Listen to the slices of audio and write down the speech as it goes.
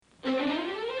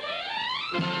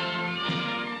Good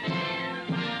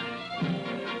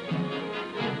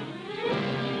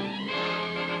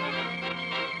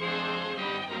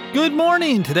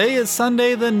morning! Today is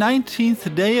Sunday, the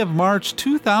 19th day of March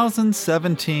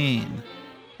 2017.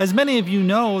 As many of you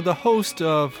know, the host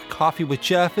of Coffee with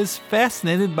Jeff is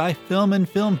fascinated by film and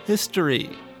film history.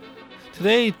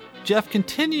 Today, Jeff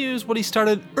continues what he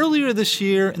started earlier this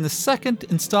year in the second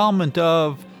installment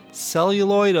of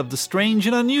Celluloid of the Strange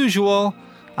and Unusual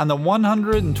on the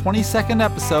 122nd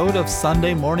episode of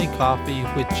Sunday Morning Coffee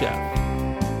with Jeff.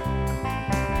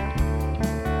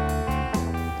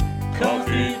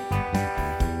 Coffee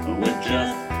with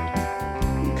Jeff.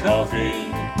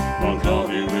 Coffee on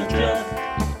Coffee with Jeff.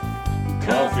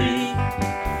 Coffee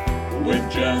with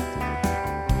Jeff.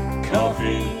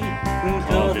 Coffee on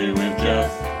Coffee with Jeff.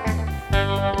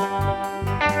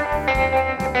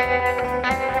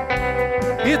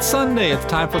 It's Sunday, it's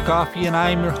time for coffee, and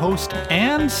I'm your host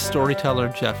and storyteller,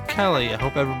 Jeff Kelly. I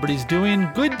hope everybody's doing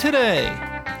good today.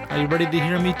 Are you ready to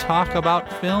hear me talk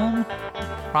about film?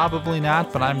 Probably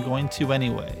not, but I'm going to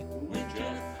anyway.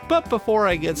 But before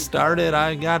I get started,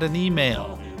 I got an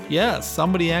email. Yes,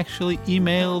 somebody actually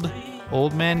emailed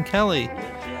Old Man Kelly.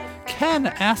 Ken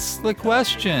asks the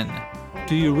question,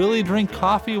 do you really drink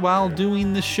coffee while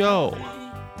doing the show?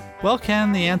 Well,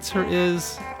 Ken, the answer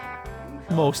is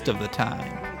most of the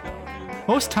time.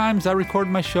 Most times I record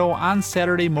my show on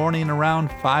Saturday morning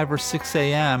around 5 or 6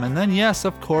 a.m. and then yes,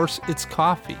 of course, it's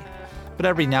coffee. But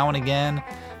every now and again,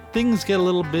 things get a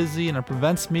little busy and it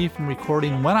prevents me from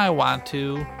recording when I want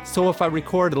to. So if I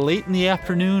record late in the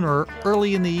afternoon or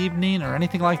early in the evening or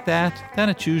anything like that, then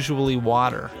it's usually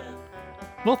water.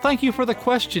 Well, thank you for the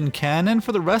question, Ken, and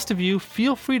for the rest of you,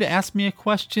 feel free to ask me a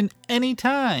question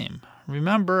anytime.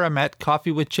 Remember, I'm at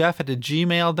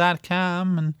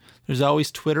coffeewithjeff@gmail.com, and there's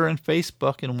always Twitter and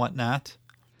Facebook and whatnot.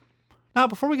 Now,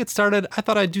 before we get started, I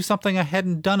thought I'd do something I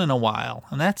hadn't done in a while,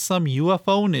 and that's some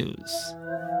UFO news.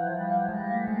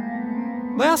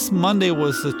 Last Monday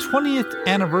was the 20th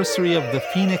anniversary of the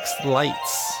Phoenix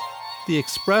Lights. The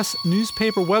Express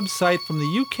newspaper website from the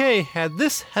UK had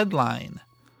this headline: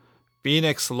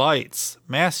 Phoenix Lights,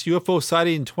 mass UFO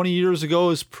sighting 20 years ago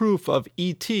is proof of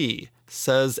ET,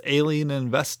 says alien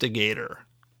investigator.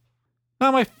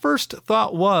 Now my first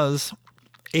thought was,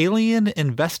 alien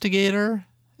investigator?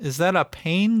 Is that a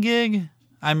paying gig?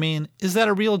 I mean, is that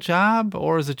a real job,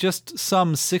 or is it just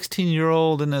some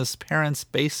 16-year-old in his parents'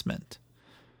 basement?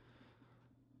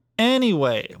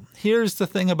 Anyway, here's the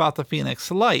thing about the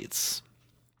Phoenix Lights.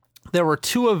 There were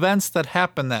two events that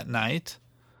happened that night.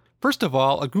 First of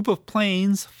all, a group of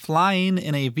planes flying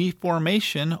in a V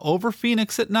formation over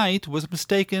Phoenix at night was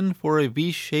mistaken for a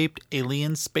V-shaped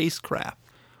alien spacecraft.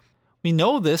 We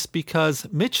know this because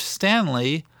Mitch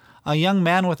Stanley, a young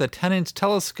man with a 10-inch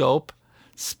telescope,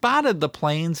 spotted the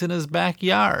planes in his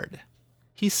backyard.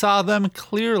 He saw them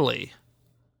clearly.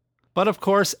 But of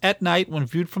course, at night, when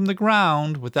viewed from the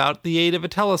ground, without the aid of a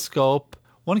telescope,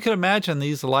 one could imagine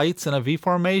these lights in a V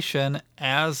formation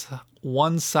as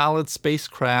one solid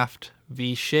spacecraft,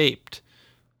 V-shaped.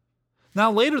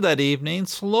 Now later that evening,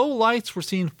 slow lights were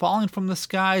seen falling from the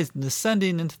skies and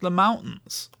descending into the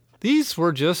mountains. These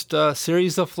were just a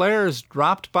series of flares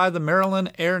dropped by the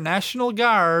Maryland Air National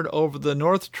Guard over the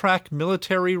North Track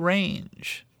military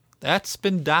range. That's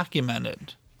been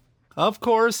documented. Of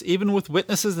course, even with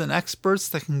witnesses and experts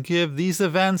that can give these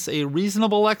events a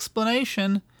reasonable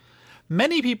explanation,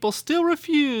 many people still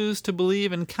refuse to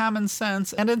believe in common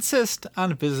sense and insist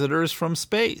on visitors from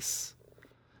space.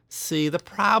 See, the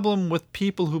problem with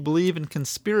people who believe in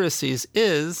conspiracies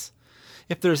is,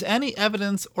 if there's any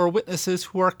evidence or witnesses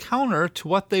who are counter to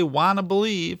what they want to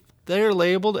believe, they're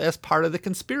labeled as part of the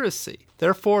conspiracy.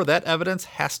 Therefore, that evidence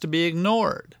has to be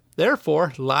ignored.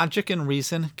 Therefore, logic and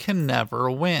reason can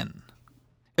never win.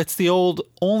 It's the old,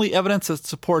 only evidence that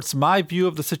supports my view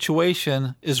of the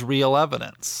situation is real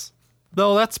evidence.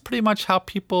 Though that's pretty much how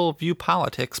people view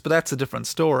politics, but that's a different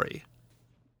story.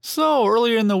 So,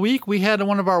 earlier in the week, we had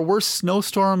one of our worst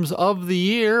snowstorms of the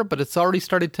year, but it's already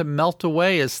started to melt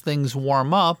away as things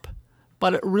warm up.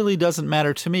 But it really doesn't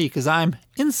matter to me because I'm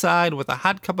inside with a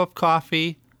hot cup of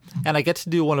coffee, and I get to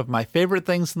do one of my favorite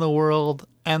things in the world,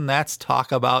 and that's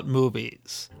talk about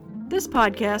movies. This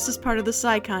podcast is part of the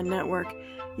Sycon Network.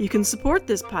 You can support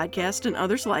this podcast and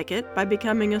others like it by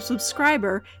becoming a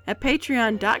subscriber at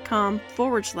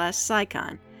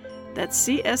patreon.com/Sycon. That's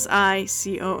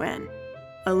CSICON.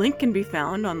 A link can be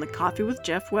found on the Coffee with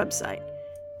Jeff website.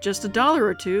 Just $1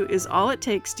 or $2 is all it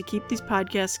takes to keep these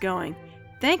podcasts going.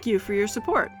 Thank you for your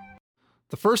support.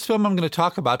 The first film I'm going to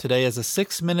talk about today is a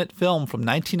 6-minute film from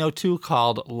 1902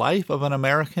 called Life of an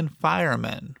American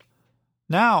Fireman.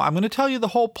 Now, I'm going to tell you the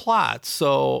whole plot,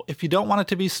 so if you don't want it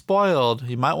to be spoiled,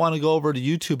 you might want to go over to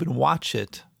YouTube and watch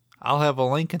it. I'll have a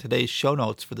link in today's show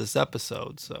notes for this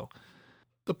episode. So,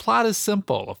 the plot is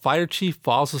simple. A fire chief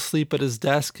falls asleep at his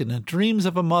desk and dreams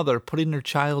of a mother putting her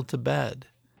child to bed.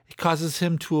 It causes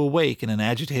him to awake in an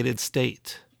agitated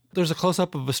state. There's a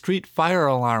close-up of a street fire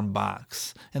alarm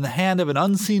box, and the hand of an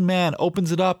unseen man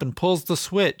opens it up and pulls the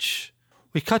switch.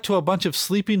 We cut to a bunch of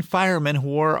sleeping firemen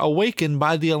who are awakened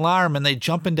by the alarm, and they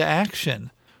jump into action.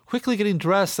 Quickly getting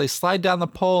dressed, they slide down the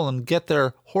pole and get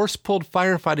their horse-pulled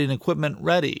firefighting equipment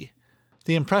ready.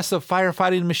 The impressive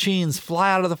firefighting machines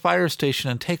fly out of the fire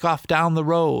station and take off down the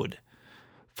road.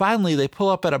 Finally, they pull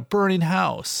up at a burning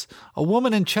house. A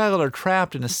woman and child are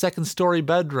trapped in a second-story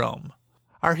bedroom.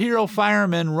 Our hero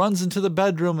fireman runs into the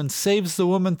bedroom and saves the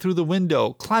woman through the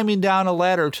window, climbing down a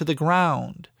ladder to the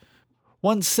ground.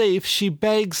 Once safe, she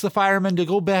begs the fireman to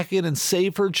go back in and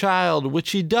save her child, which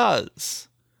he does.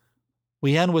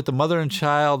 We end with the mother and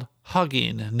child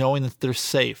hugging, knowing that they're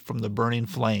safe from the burning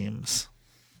flames.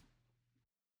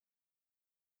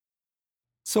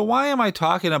 So why am I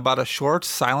talking about a short,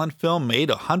 silent film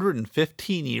made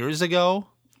 115 years ago?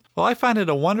 Well, I find it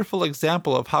a wonderful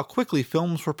example of how quickly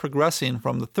films were progressing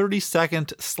from the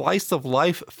 30-second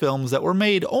slice-of-life films that were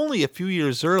made only a few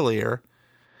years earlier.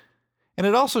 And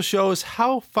it also shows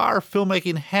how far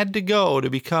filmmaking had to go to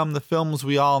become the films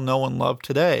we all know and love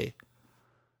today.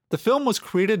 The film was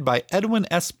created by Edwin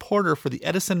S. Porter for the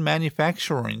Edison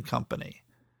Manufacturing Company.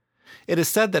 It is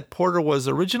said that Porter was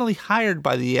originally hired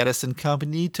by the Edison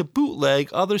Company to bootleg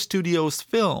other studios'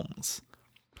 films.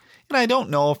 And I don't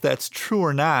know if that's true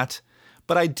or not,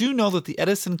 but I do know that the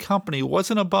Edison Company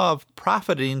wasn't above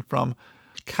profiting from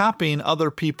copying other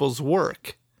people's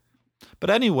work. But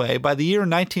anyway, by the year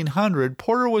 1900,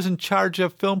 Porter was in charge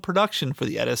of film production for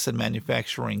the Edison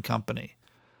Manufacturing Company.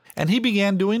 And he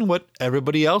began doing what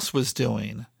everybody else was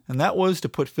doing, and that was to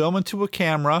put film into a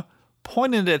camera,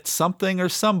 point it at something or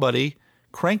somebody,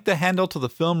 crank the handle till the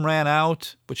film ran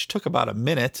out, which took about a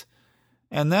minute,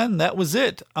 and then that was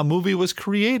it. A movie was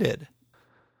created.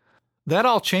 That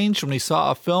all changed when we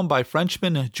saw a film by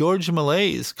Frenchman Georges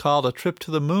Méliès called A Trip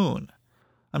to the Moon.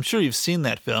 I'm sure you've seen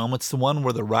that film. It's the one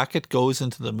where the rocket goes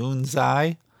into the moon's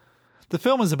eye. The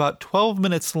film is about 12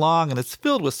 minutes long, and it's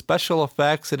filled with special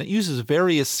effects, and it uses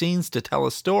various scenes to tell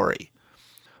a story.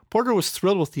 Porter was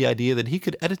thrilled with the idea that he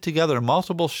could edit together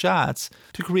multiple shots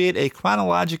to create a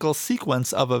chronological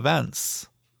sequence of events.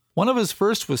 One of his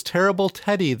first was Terrible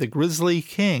Teddy, the Grizzly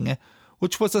King,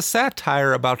 which was a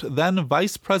satire about then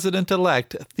Vice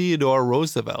President-elect Theodore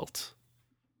Roosevelt.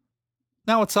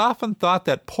 Now, it's often thought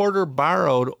that Porter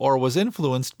borrowed or was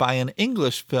influenced by an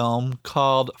English film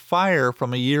called Fire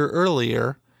from a year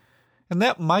earlier, and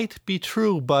that might be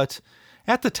true, but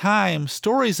at the time,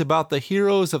 stories about the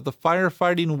heroes of the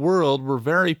firefighting world were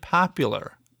very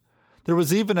popular. There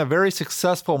was even a very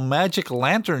successful magic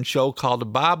lantern show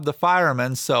called Bob the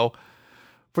Fireman, so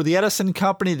for the Edison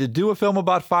Company to do a film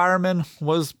about firemen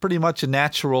was pretty much a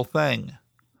natural thing.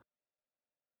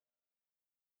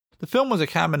 The film was a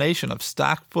combination of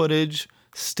stock footage,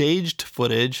 staged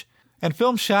footage, and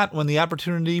film shot when the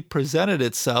opportunity presented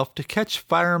itself to catch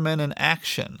firemen in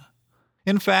action.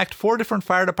 In fact, 4 different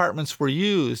fire departments were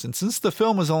used, and since the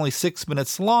film is only 6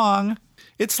 minutes long,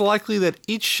 it's likely that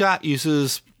each shot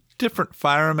uses different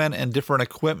firemen and different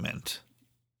equipment.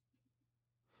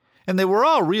 And they were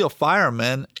all real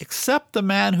firemen, except the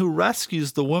man who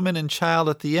rescues the woman and child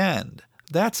at the end.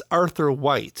 That's Arthur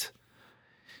White.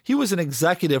 He was an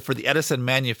executive for the Edison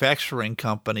Manufacturing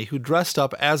Company who dressed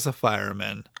up as a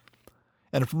fireman.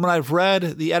 And from what I've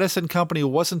read, the Edison Company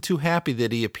wasn't too happy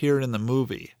that he appeared in the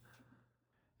movie.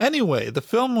 Anyway, the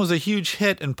film was a huge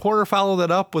hit, and Porter followed it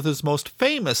up with his most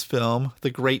famous film, The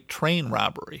Great Train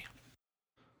Robbery.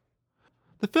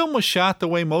 The film was shot the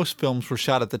way most films were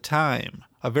shot at the time,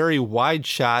 a very wide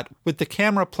shot with the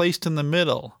camera placed in the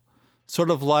middle, sort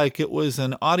of like it was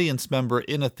an audience member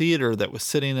in a theater that was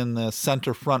sitting in the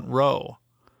center front row.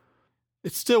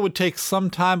 It still would take some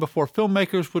time before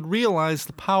filmmakers would realize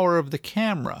the power of the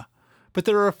camera, but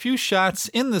there are a few shots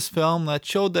in this film that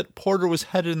showed that Porter was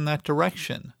headed in that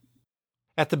direction.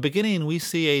 At the beginning, we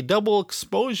see a double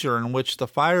exposure in which the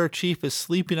fire chief is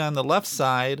sleeping on the left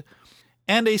side,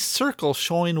 and a circle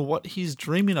showing what he's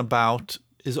dreaming about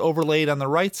is overlaid on the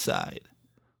right side.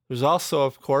 There's also,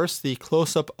 of course, the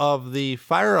close-up of the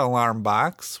fire alarm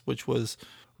box, which was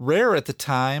rare at the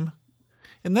time.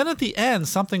 And then at the end,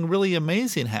 something really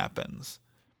amazing happens.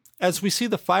 As we see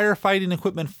the firefighting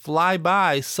equipment fly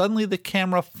by, suddenly the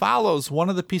camera follows one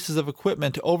of the pieces of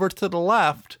equipment over to the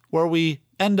left, where we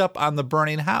end up on the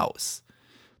burning house.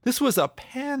 This was a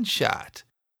pan shot.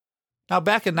 Now,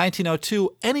 back in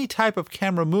 1902, any type of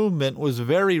camera movement was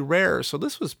very rare, so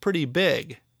this was pretty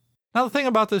big. Now, the thing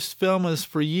about this film is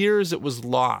for years it was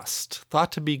lost,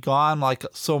 thought to be gone like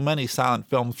so many silent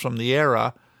films from the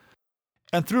era.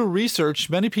 And through research,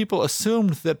 many people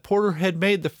assumed that Porter had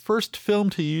made the first film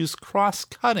to use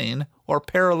cross-cutting or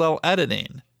parallel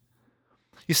editing.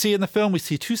 You see, in the film, we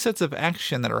see two sets of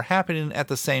action that are happening at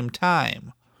the same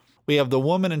time. We have the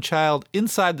woman and child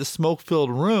inside the smoke-filled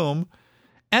room,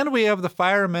 and we have the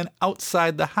firemen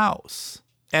outside the house.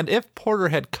 And if Porter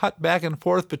had cut back and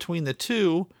forth between the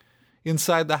two,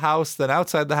 inside the house, then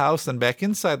outside the house, then back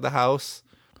inside the house,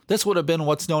 this would have been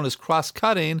what's known as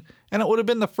cross-cutting, and it would have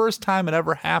been the first time it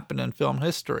ever happened in film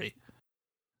history.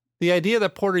 The idea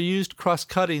that Porter used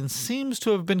cross-cutting seems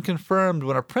to have been confirmed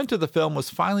when a print of the film was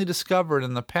finally discovered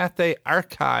in the Pathé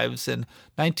archives in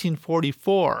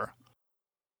 1944.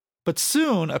 But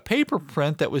soon, a paper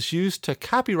print that was used to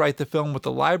copyright the film with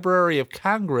the Library of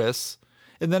Congress,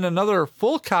 and then another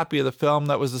full copy of the film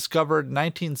that was discovered in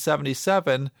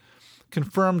 1977,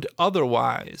 confirmed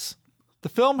otherwise. The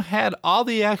film had all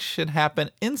the action happen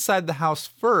inside the house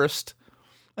first,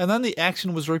 and then the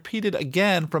action was repeated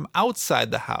again from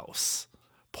outside the house.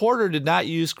 Porter did not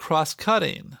use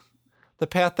cross-cutting. The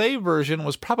Pathé version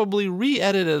was probably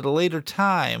re-edited at a later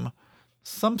time,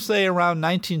 some say around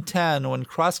 1910 when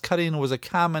cross-cutting was a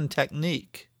common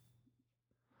technique.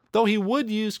 Though he would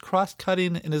use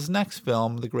cross-cutting in his next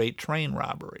film, The Great Train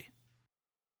Robbery.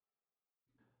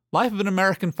 Life of an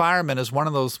American Fireman is one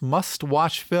of those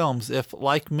must-watch films if,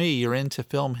 like me, you're into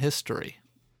film history.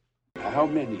 How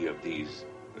many of these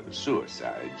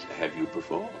suicides have you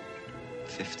performed?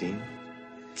 15.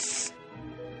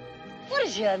 What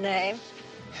is your name?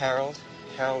 Harold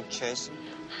Chasen.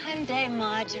 I'm Dame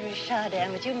Marjorie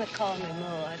Chardin, but you may call me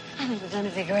Maud. We're going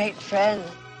to be great friends.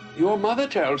 Your mother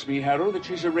tells me, Harold, that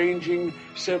she's arranging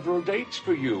several dates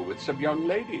for you with some young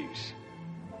ladies.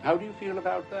 How do you feel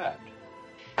about that?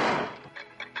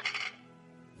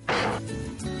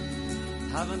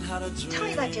 Tell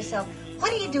me about yourself.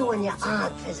 What do you do when you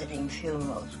aren't visiting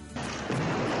funerals?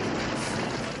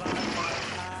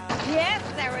 Yes,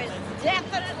 there is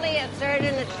definitely a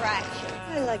certain attraction.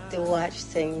 I like to watch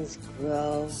things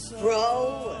grow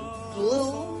and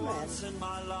bloom and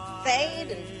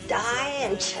fade and die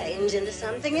and change into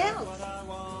something else.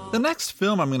 The next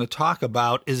film I'm going to talk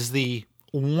about is the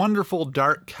wonderful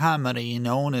dark comedy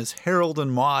known as Harold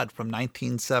and Maude from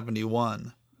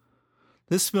 1971.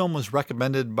 This film was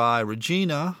recommended by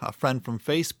Regina, a friend from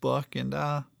Facebook,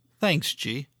 and thanks,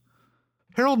 G.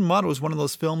 Harold and Maude was one of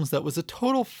those films that was a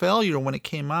total failure when it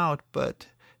came out, but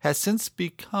has since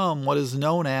become what is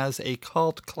known as a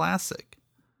cult classic.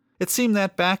 It seemed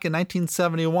that back in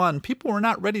 1971, people were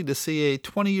not ready to see a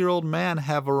 20-year-old man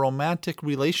have a romantic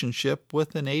relationship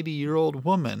with an 80-year-old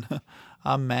woman.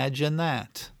 Imagine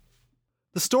that.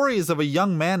 The story is of a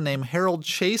young man named Harold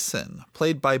Chasen,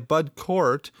 played by Bud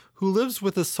Cort, who lives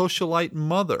with his socialite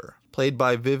mother, played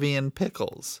by Vivian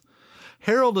Pickles.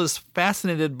 Harold is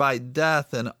fascinated by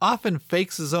death and often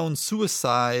fakes his own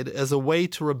suicide as a way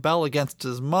to rebel against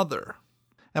his mother.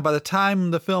 And by the time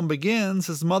the film begins,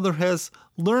 his mother has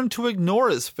learned to ignore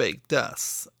his fake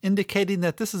deaths, indicating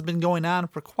that this has been going on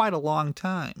for quite a long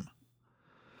time.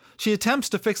 She attempts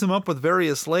to fix him up with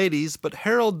various ladies, but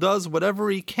Harold does whatever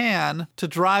he can to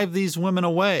drive these women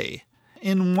away.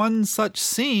 In one such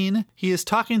scene, he is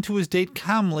talking to his date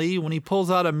calmly when he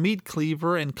pulls out a meat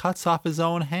cleaver and cuts off his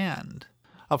own hand.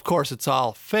 Of course, it's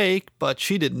all fake, but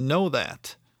she didn't know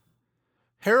that.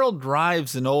 Harold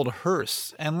drives an old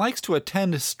hearse and likes to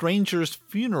attend strangers'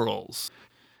 funerals.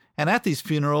 And at these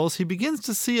funerals, he begins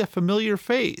to see a familiar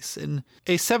face in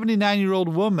a 79-year-old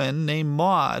woman named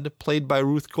Maude, played by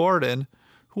Ruth Gordon,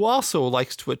 who also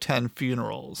likes to attend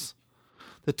funerals.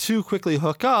 The two quickly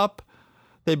hook up.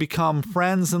 They become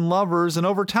friends and lovers, and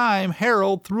over time,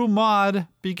 Harold, through Maude,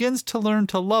 begins to learn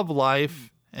to love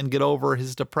life and get over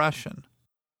his depression.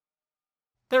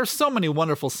 There are so many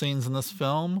wonderful scenes in this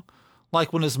film,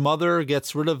 like when his mother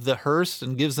gets rid of the hearse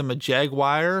and gives him a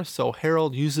Jaguar, so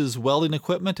Harold uses welding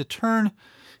equipment to turn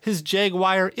his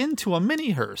Jaguar into a mini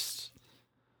hearse.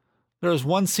 There is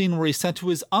one scene where he's sent to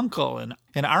his uncle,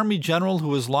 an army general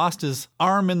who has lost his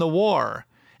arm in the war,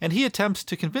 and he attempts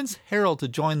to convince Harold to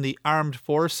join the armed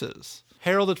forces.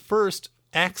 Harold at first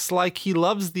acts like he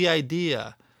loves the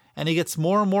idea, and he gets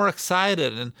more and more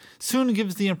excited and soon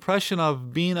gives the impression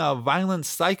of being a violent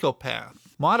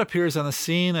psychopath. Maude appears on the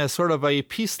scene as sort of a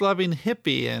peace-loving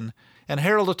hippie, and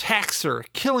Harold attacks her,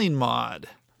 killing Maude.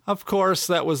 Of course,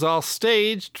 that was all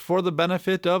staged for the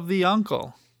benefit of the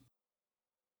uncle.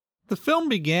 The film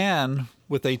began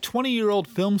with a 20-year-old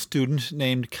film student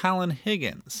named Colin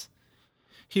Higgins.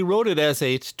 He wrote it as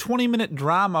a 20-minute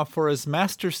drama for his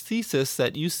master's thesis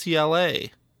at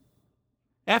UCLA.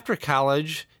 After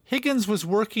college, Higgins was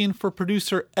working for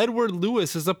producer Edward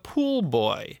Lewis as a pool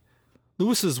boy.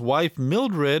 Lewis's wife,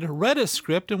 Mildred, read his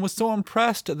script and was so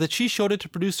impressed that she showed it to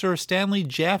producer Stanley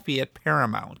Jaffe at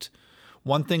Paramount.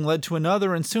 One thing led to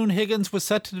another, and soon Higgins was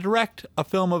set to direct a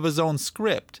film of his own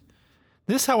script.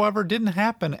 This, however, didn't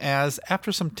happen as,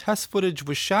 after some test footage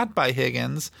was shot by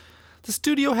Higgins, the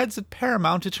studio heads at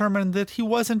Paramount determined that he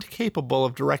wasn't capable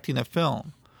of directing a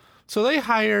film. So they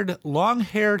hired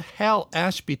long-haired Hal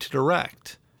Ashby to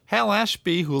direct. Hal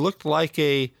Ashby, who looked like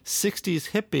a 60s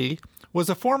hippie,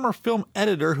 was a former film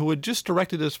editor who had just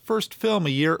directed his first film a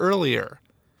year earlier.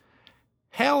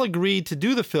 Hal agreed to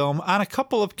do the film on a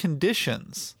couple of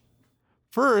conditions.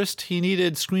 First, he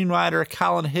needed screenwriter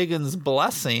Colin Higgins'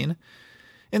 blessing,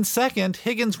 and second,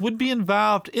 Higgins would be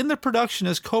involved in the production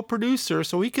as co-producer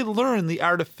so he could learn the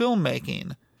art of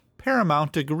filmmaking.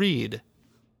 Paramount agreed.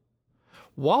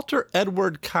 Walter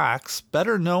Edward Cox,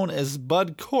 better known as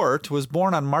Bud Cort, was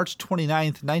born on March 29,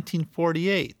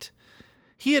 1948.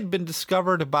 He had been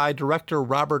discovered by director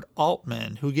Robert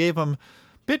Altman, who gave him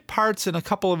bit parts in a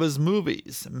couple of his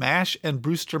movies, MASH and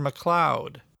Brewster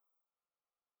McCloud.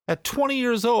 At 20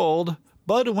 years old,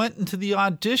 Bud went into the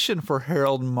audition for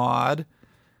Harold and Maude,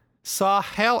 saw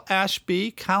Hal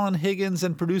Ashby, Colin Higgins,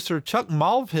 and producer Chuck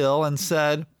Mulvihill and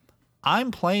said,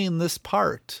 "I'm playing this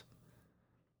part."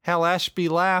 Hal Ashby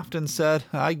laughed and said,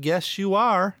 "I guess you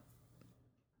are."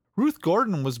 Ruth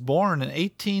Gordon was born in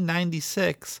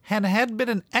 1896 and had been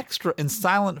an extra in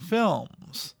silent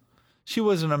films. She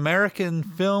was an American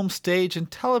film, stage, and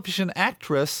television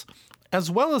actress, as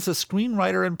well as a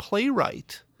screenwriter and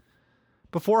playwright.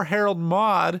 Before Harold and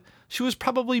Maude, she was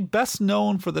probably best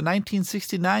known for the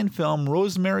 1969 film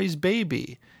Rosemary's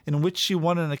Baby, in which she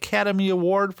won an Academy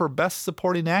Award for Best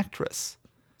Supporting Actress.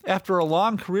 After a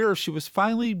long career, she was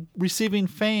finally receiving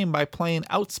fame by playing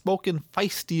outspoken,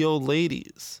 feisty old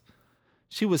ladies.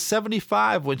 She was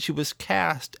 75 when she was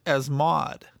cast as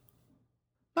Maude.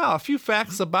 Now, a few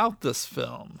facts about this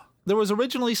film. There was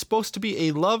originally supposed to be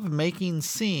a love-making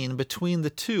scene between the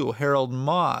two, Harold and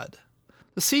Maude.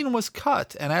 The scene was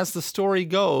cut, and as the story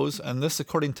goes, and this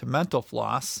according to Mental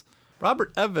Floss,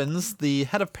 Robert Evans, the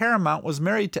head of Paramount, was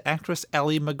married to actress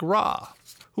Ally McGraw,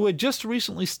 who had just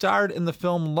recently starred in the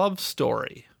film Love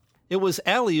Story. It was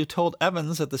Ally who told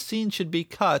Evans that the scene should be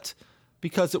cut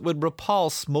because it would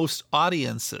repulse most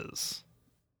audiences.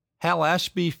 Hal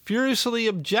Ashby furiously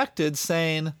objected,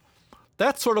 saying,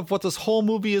 "That's sort of what this whole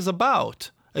movie is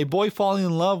about, a boy falling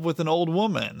in love with an old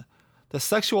woman. The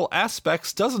sexual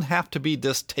aspects doesn't have to be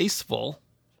distasteful."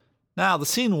 Now, the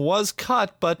scene was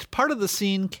cut, but part of the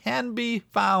scene can be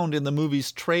found in the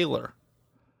movie's trailer.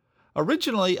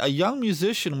 Originally, a young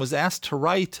musician was asked to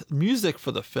write music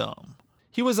for the film.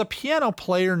 He was a piano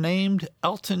player named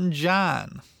Elton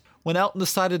John. When Elton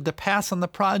decided to pass on the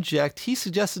project, he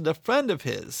suggested a friend of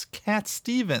his, Cat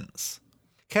Stevens.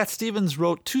 Cat Stevens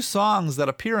wrote 2 songs that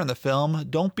appear in the film,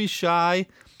 Don't Be Shy,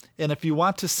 and If You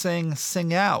Want to Sing,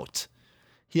 Sing Out.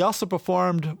 He also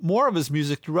performed more of his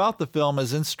music throughout the film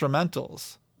as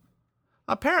instrumentals.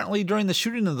 Apparently, during the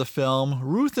shooting of the film,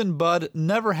 Ruth and Bud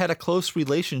never had a close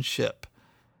relationship.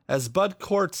 As Bud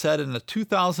Cort said in a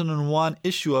 2001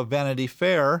 issue of Vanity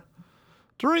Fair,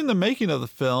 "During the making of the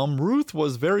film, Ruth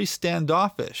was very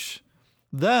standoffish.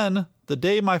 Then, the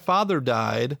day my father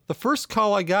died, the first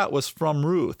call I got was from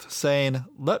Ruth, saying,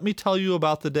 'Let me tell you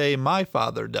about the day my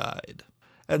father died.'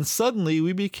 And suddenly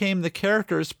we became the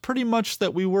characters pretty much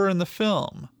that we were in the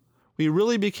film. We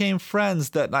really became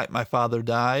friends that night my father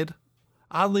died.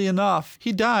 Oddly enough,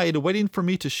 he died waiting for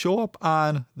me to show up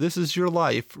on This Is Your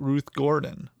Life, Ruth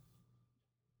Gordon."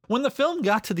 When the film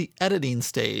got to the editing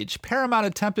stage, Paramount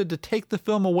attempted to take the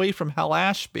film away from Hal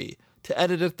Ashby to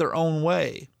edit it their own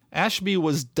way. Ashby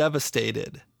was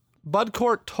devastated. Bud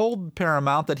Cort told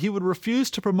Paramount that he would refuse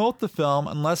to promote the film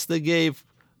unless they gave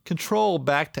control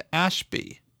back to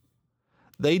Ashby.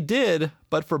 They did,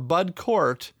 but for Bud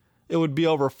Cort, it would be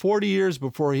over 40 years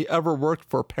before he ever worked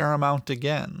for Paramount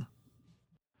again.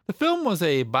 The film was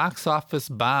a box office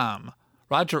bomb.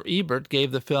 Roger Ebert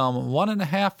gave the film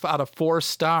 1.5 out of 4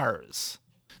 stars.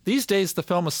 These days, the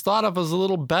film is thought of as a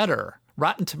little better.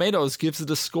 Rotten Tomatoes gives it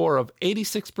a score of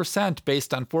 86%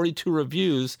 based on 42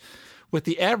 reviews, with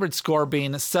the average score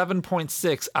being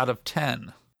 7.6 out of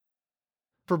 10.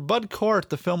 For Bud Cort,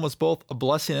 the film was both a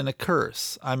blessing and a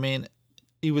curse. I mean,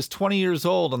 he was 20 years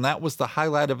old, and that was the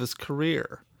highlight of his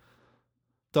career.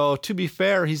 Though, to be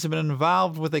fair, he's been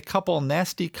involved with a couple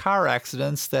nasty car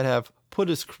accidents that have put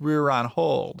his career on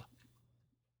hold.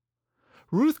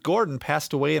 Ruth Gordon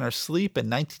passed away in her sleep in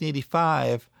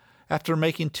 1985 after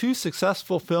making 2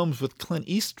 successful films with Clint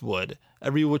Eastwood,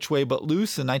 Every Which Way But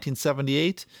Loose in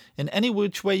 1978 and Any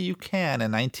Which Way You Can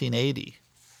in 1980.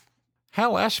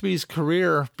 Hal Ashby's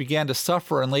career began to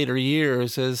suffer in later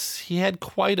years as he had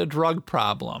quite a drug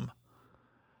problem.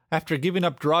 After giving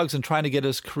up drugs and trying to get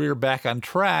his career back on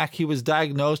track, he was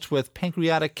diagnosed with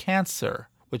pancreatic cancer,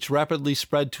 which rapidly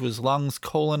spread to his lungs,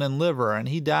 colon, and liver, and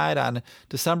he died on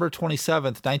December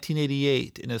 27,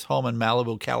 1988, in his home in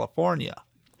Malibu, California.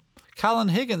 Colin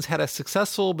Higgins had a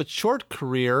successful but short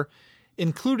career,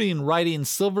 including writing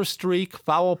Silver Streak,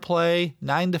 Foul Play,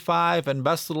 9 to 5, and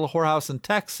Best Little Whorehouse in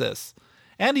Texas,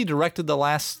 and he directed the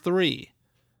last 3.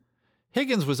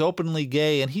 Higgins was openly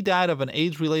gay, and he died of an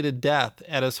AIDS-related death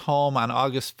at his home on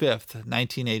August 5th,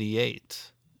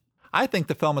 1988. I think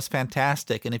the film is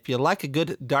fantastic, and if you like a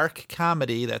good dark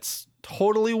comedy that's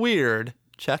totally weird,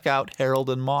 check out Harold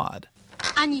and Maude.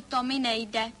 Ani to mi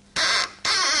nejde.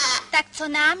 Tak co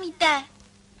nám jde?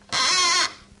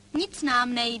 Nic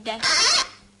nám nejde.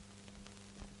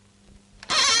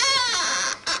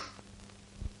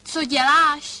 Co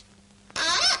děláš?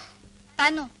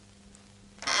 Panu,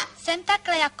 jsem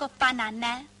takhle jako pana,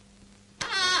 ne?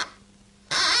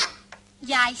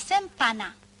 Já jsem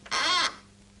pana.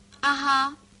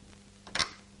 Aha.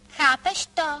 Chápeš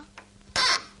to?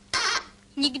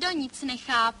 Nikdo nic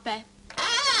nechápe.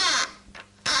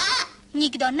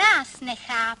 Nikdo nás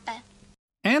nechápe.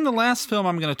 And the last film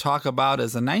I'm going to talk about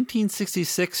is a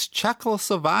 1966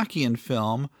 Czechoslovakian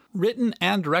film written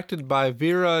and directed by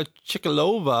Vera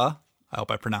Chikilova, I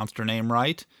hope I pronounced her name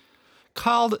right,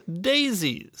 called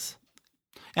Daisies.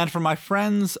 And for my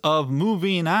friends of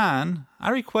Moving On,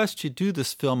 I request you do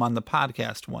this film on the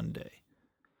podcast one day.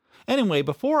 Anyway,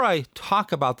 before I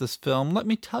talk about this film, let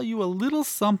me tell you a little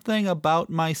something about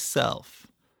myself.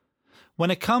 When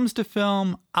it comes to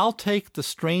film, I'll take the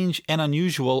strange and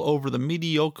unusual over the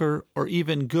mediocre or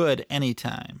even good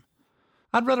anytime.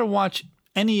 I'd rather watch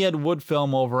any Ed Wood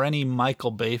film over any Michael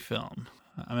Bay film.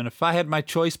 I mean, if I had my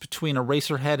choice between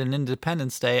Eraserhead and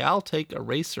Independence Day, I'll take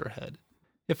Eraserhead.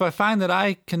 If I find that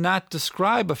I cannot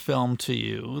describe a film to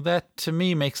you, that to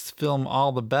me makes the film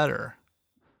all the better.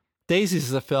 Daisies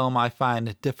is a film I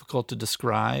find difficult to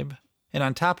describe, and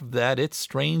on top of that, it's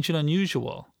strange and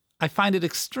unusual. I find it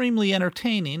extremely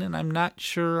entertaining, and I'm not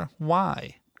sure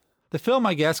why. The film,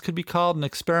 I guess, could be called an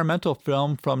experimental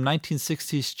film from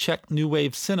 1960s Czech New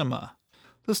Wave cinema.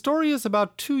 The story is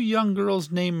about 2 young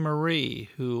girls named Marie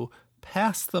who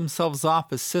pass themselves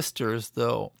off as sisters,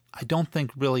 though I don't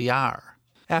think really are.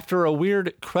 After a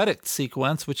weird credit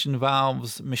sequence which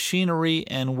involves machinery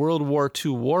and World War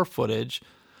II war footage,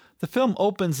 the film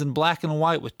opens in black and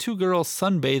white with 2 girls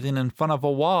sunbathing in front of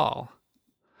a wall.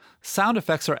 Sound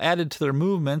effects are added to their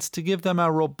movements to give them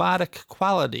a robotic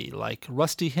quality, like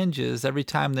rusty hinges every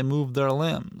time they move their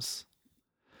limbs.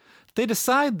 They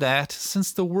decide that,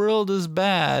 since the world is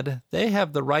bad, they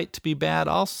have the right to be bad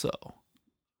also.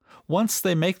 Once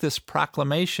they make this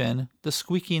proclamation, the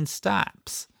squeaking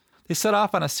stops. They set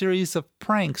off on a series of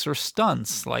pranks or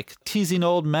stunts, like teasing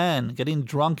old men, getting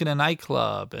drunk in a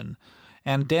nightclub,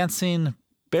 and dancing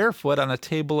barefoot on a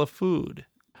table of food.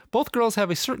 Both girls have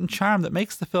a certain charm that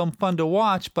makes the film fun to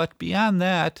watch, but beyond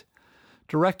that,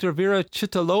 director Vera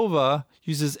Chikilova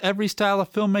uses every style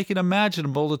of filmmaking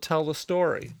imaginable to tell the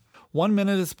story. 1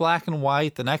 minute it's black and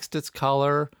white, the next it's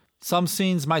color. Some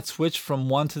scenes might switch from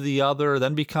one to the other,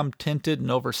 then become tinted and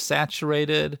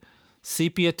oversaturated,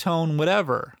 sepia tone,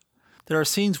 whatever. There are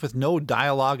scenes with no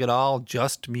dialogue at all,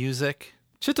 just music.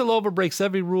 Chikilova breaks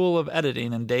every rule of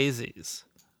editing in Daisies.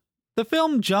 The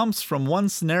film jumps from one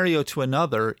scenario to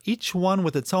another, each one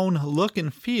with its own look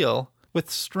and feel, with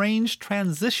strange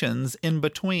transitions in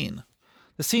between.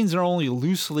 The scenes are only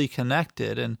loosely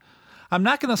connected, and I'm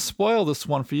not going to spoil this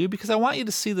one for you because I want you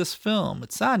to see this film.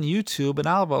 It's on YouTube, and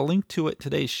I'll have a link to it in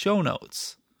today's show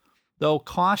notes. Though,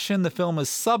 caution, the film is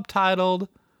subtitled,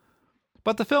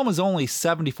 but the film is only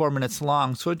 74 minutes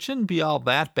long, so it shouldn't be all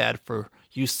that bad for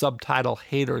you subtitle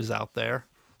haters out there.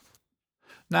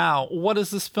 Now, what is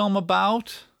this film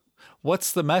about?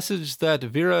 What's the message that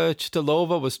Vera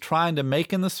Chikilova was trying to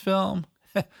make in this film?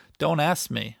 Don't ask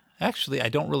me. Actually, I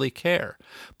don't really care.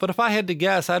 But if I had to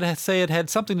guess, I'd say it had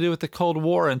something to do with the Cold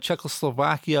War and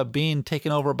Czechoslovakia being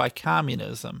taken over by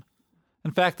communism.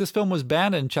 In fact, this film was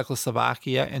banned in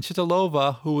Czechoslovakia, and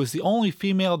Chikilova, who was the only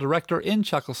female director in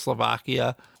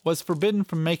Czechoslovakia, was forbidden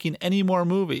from making any more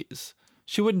movies.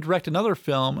 She wouldn't direct another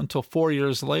film until 4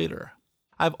 years later.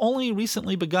 I've only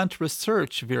recently begun to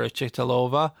research Vera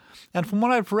Chikilova, and from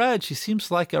what I've read, she seems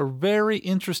like a very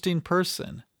interesting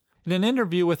person. In an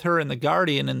interview with her in The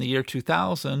Guardian in the year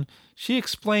 2000, she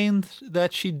explained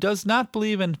that she does not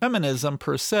believe in feminism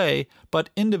per se,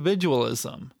 but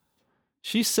individualism.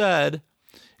 She said,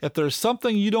 "If there's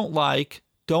something you don't like,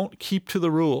 don't keep to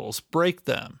the rules, break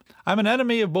them. I'm an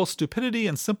enemy of both stupidity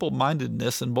and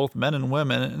simple-mindedness in both men and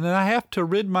women, and I have to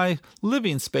rid my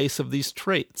living space of these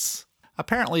traits."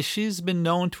 Apparently, she's been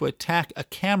known to attack a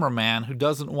cameraman who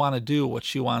doesn't want to do what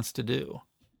she wants to do.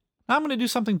 Now I'm going to do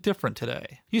something different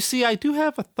today. You see, I do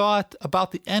have a thought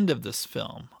about the end of this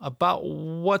film, about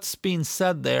what's being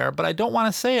said there, but I don't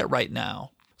want to say it right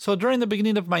now. So during the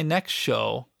beginning of my next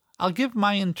show, I'll give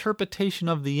my interpretation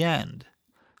of the end.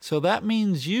 So that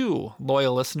means you,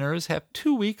 loyal listeners, have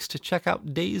 2 weeks to check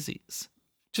out Daisies.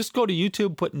 Just go to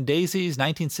YouTube, put in Daisies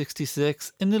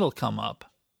 1966, and it'll come up.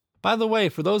 By the way,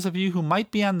 for those of you who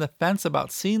might be on the fence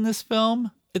about seeing this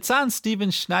film, it's on Steven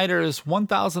Schneider's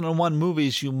 1001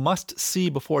 Movies You Must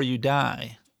See Before You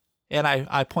Die. And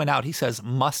I point out, he says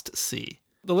must see.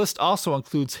 The list also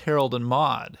includes Harold and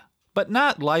Maude, but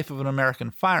not Life of an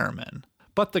American Fireman.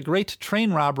 But The Great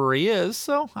Train Robbery is,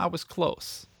 so I was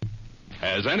close.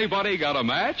 Has anybody got a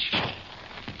match?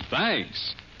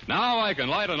 Thanks. Now I can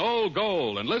light an old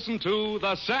gold and listen to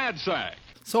The Sad Sack.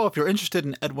 So if you're interested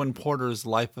in Edwin Porter's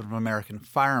Life of an American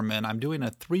Fireman, I'm doing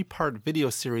a 3-part video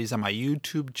series on my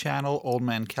YouTube channel, Old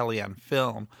Man Kelly on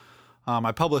Film.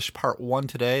 I published part 1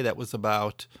 today that was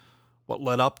about what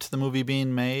led up to the movie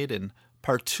being made, and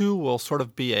part 2 will sort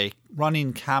of be a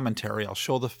running commentary. I'll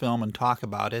show the film and talk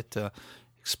about it,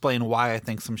 explain why I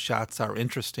think some shots are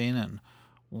interesting and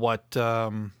what,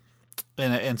 and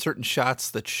certain shots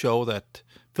that show that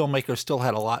filmmakers still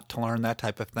had a lot to learn, that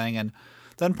type of thing. And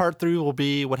then part 3 will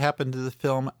be what happened to the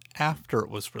film after it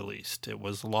was released. It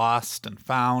was lost and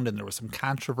found, and there was some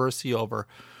controversy over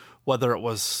whether it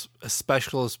was as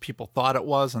special as people thought it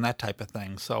was and that type of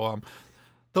thing. So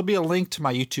there'll be a link to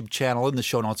my YouTube channel in the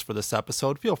show notes for this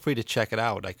episode. Feel free to check it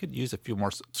out. I could use a few more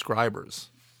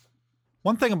subscribers.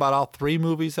 One thing about all 3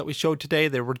 movies that we showed today,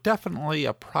 they were definitely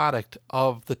a product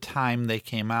of the time they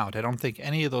came out. I don't think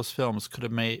any of those films could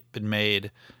have been made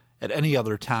at any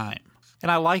other time. And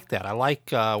I like that. I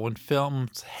like when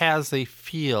films has a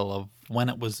feel of when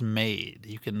it was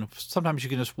made. Sometimes you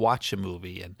can just watch a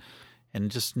movie and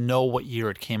just know what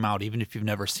year it came out, even if you've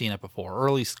never seen it before, or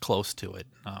at least close to it.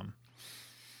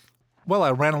 Well, I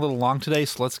ran a little long today,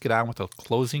 so let's get on with the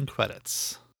closing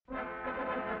credits.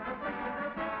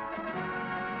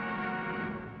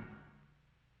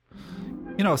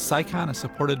 You know, Sycon is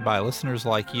supported by listeners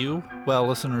like you. Well,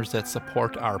 listeners that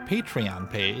support our Patreon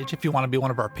page. If you want to be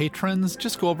one of our patrons,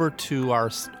 just go over to our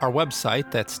website.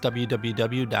 That's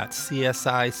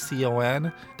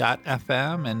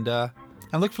www.csicon.fm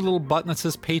and look for the little button that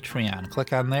says Patreon.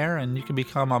 Click on there and you can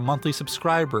become a monthly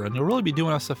subscriber, and you'll really be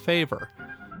doing us a favor.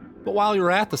 But while you're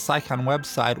at the Sycon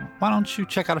website, why don't you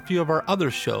check out a few of our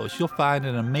other shows? You'll find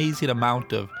an amazing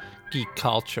amount of geek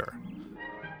culture.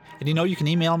 And you know, you can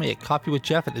email me at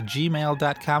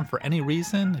coffeewithjeff@gmail.com for any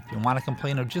reason. If you want to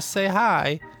complain or just say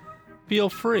hi, feel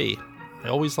free. I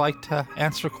always like to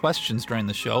answer questions during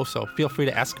the show, so feel free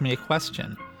to ask me a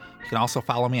question. You can also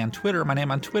follow me on Twitter. My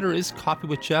name on Twitter is Coffee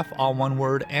with Jeff, all one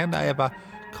word, and I have a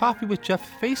Coffee with Jeff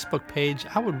Facebook page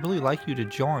I would really like you to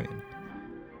join.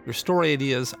 Your story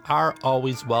ideas are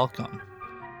always welcome.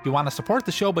 If you want to support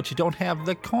the show but you don't have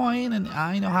the coin, and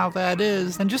I know how that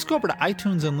is, then just go over to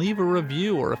iTunes and leave a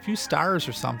review or a few stars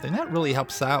or something. That really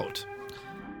helps out.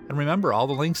 And remember, all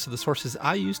the links to the sources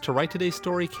I used to write today's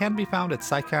story can be found at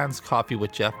Sycon's Coffee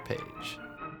with Jeff page.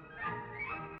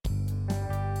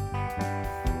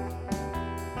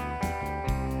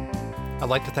 I'd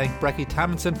like to thank Brecky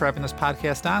Tomlinson for having this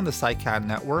podcast on the Sycon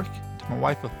Network, to my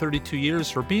wife of 32 years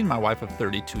for being my wife of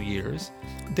 32 years,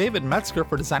 David Metzger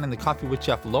for designing the Coffee with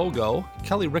Jeff logo,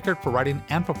 Kelly Rickard for writing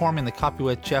and performing the Coffee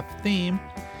with Jeff theme,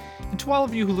 and to all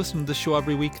of you who listen to the show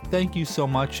every week, thank you so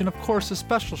much, and of course a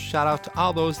special shout out to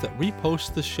all those that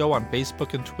repost the show on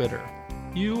Facebook and Twitter.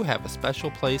 You have a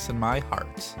special place in my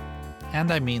heart,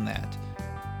 and I mean that.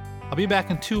 I'll be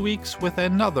back in 2 weeks with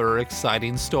another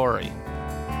exciting story.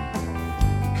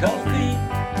 Coffee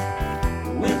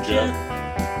with Jeff.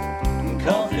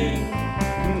 Coffee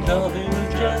with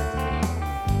Jeff.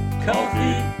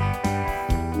 Coffee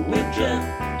with Jeff.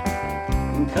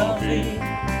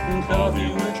 Coffee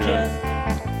with Jeff.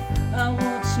 I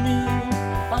once knew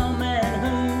a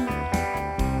man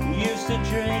who used to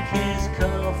drink his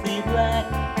coffee black.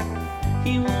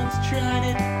 He once tried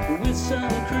it with some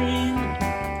cream.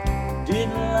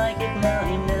 Didn't like it, now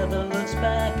he never looks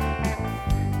back.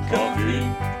 Coffee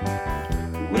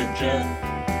with Jeff.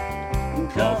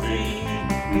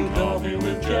 Coffee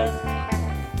with Jeff.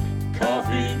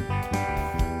 Coffee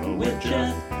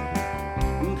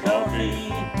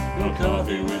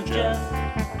Coffee with Jeff.